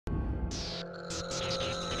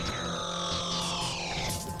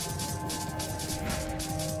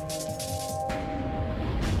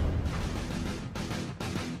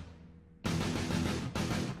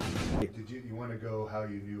how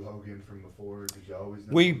you knew Hogan from before? Did you always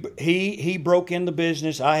know him? He broke in the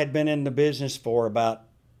business. I had been in the business for about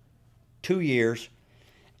 2 years,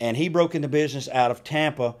 and he broke in the business out of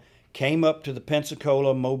Tampa, came up to the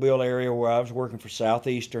Pensacola, Mobile area where I was working for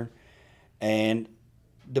Southeastern, and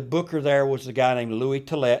the booker there was a guy named Louis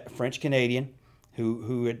Tillett, a French Canadian,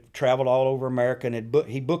 who had traveled all over America, and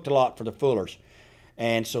he booked a lot for the Fullers.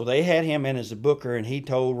 And so they had him in as a booker, and he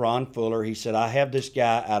told Ron Fuller, he said, I have this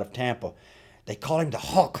guy out of Tampa. They call him the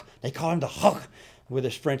Hulk. They call him the Hulk with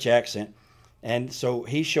his French accent. And so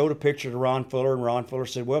he showed a picture to Ron Fuller, and Ron Fuller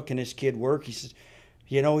said, well, can this kid work? He says,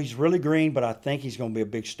 you know, he's really green, but I think he's going to be a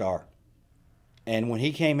big star. And when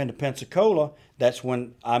he came into Pensacola, that's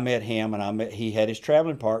when I met him, and he had his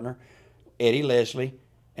traveling partner, Eddie Leslie,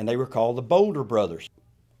 and they were called the Boulder Brothers.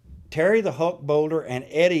 Terry the Hulk Boulder and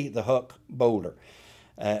Eddie the Hulk Boulder.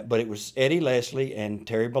 But it was Eddie Leslie and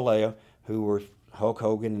Terry Bollea who were Hulk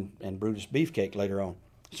Hogan and Brutus Beefcake later on.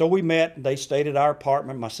 So we met. They stayed at our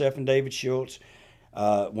apartment, myself and David Schultz.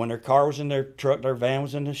 When their car was in their truck, their van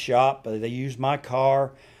was in the shop. They used my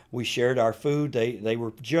car. We shared our food. They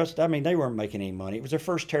were just, I mean, they weren't making any money. It was their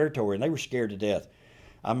first territory, and they were scared to death.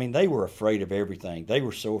 I mean, they were afraid of everything. They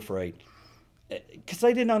were so afraid because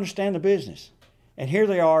they didn't understand the business. And here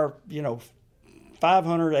they are, you know,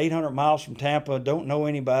 500, 800 miles from Tampa, don't know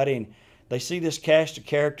anybody, and they see this cast of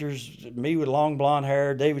characters, me with long blonde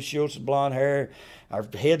hair, David Schultz with blonde hair, our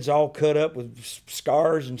heads all cut up with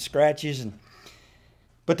scars and scratches.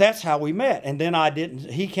 But that's how we met. And then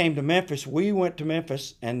he came to Memphis, we went to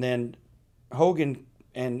Memphis, and then Hogan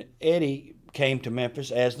and Eddie came to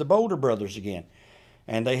Memphis as the Boulder Brothers again.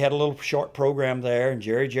 And they had a little short program there, and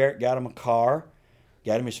Jerry Jarrett got him a car.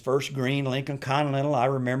 Got him his first green Lincoln Continental. I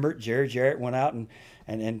remember it. Jerry Jarrett went out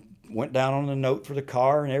and went down on the note for the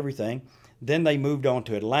car and everything. Then they moved on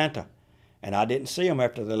to Atlanta. And I didn't see them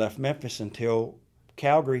after they left Memphis until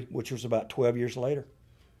Calgary, which was about 12 years later.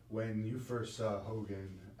 When you first saw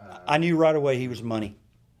Hogan... I knew right away he was money.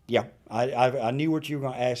 Yeah, I knew what you were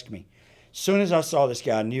going to ask me. As soon as I saw this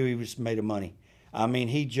guy, I knew he was made of money. I mean,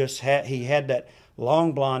 he had that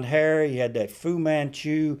long blonde hair. He had that Fu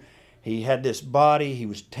Manchu. He had this body. He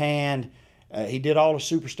was tanned. He did all the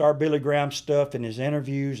superstar Billy Graham stuff in his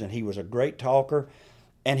interviews, and he was a great talker.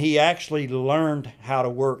 And he actually learned how to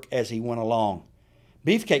work as he went along.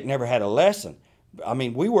 Beefcake never had a lesson. I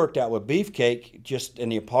mean, we worked out with Beefcake just in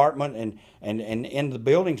the apartment and in the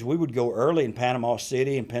buildings. We would go early in Panama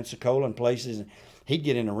City and Pensacola and places, and he'd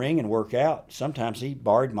get in the ring and work out. Sometimes he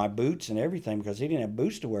borrowed my boots and everything because he didn't have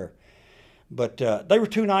boots to wear. But they were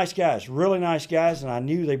two nice guys, really nice guys, and I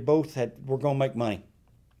knew they both were going to make money.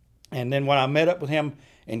 And then when I met up with him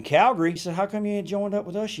in Calgary, he said, how come you ain't joined up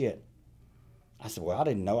with us yet? I said, well, I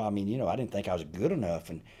didn't know. I mean, you know, I didn't think I was good enough.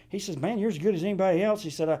 And he says, man, you're as good as anybody else. He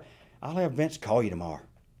said, I'll have Vince call you tomorrow.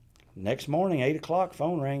 Next morning, 8 o'clock,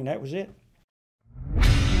 phone rang, and that was it.